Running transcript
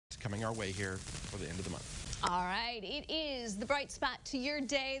coming our way here for the end of the month. All right, it is the bright spot to your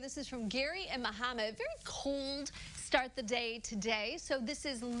day. This is from Gary and Muhammad. Very cold start the day today. So this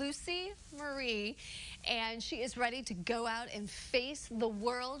is Lucy Marie, and she is ready to go out and face the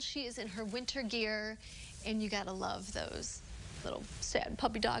world. She is in her winter gear, and you gotta love those little sad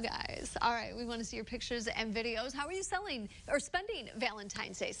puppy dog eyes. All right, we want to see your pictures and videos. How are you spending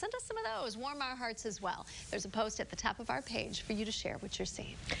Valentine's Day? Send us some of those. Warm our hearts as well. There's a post at the top of our page for you to share what you're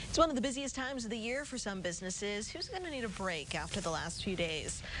seeing. It's one of the busiest times of the year for some businesses. Who's going to need a break after the last few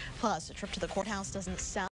days? Plus, a trip to the courthouse doesn't sound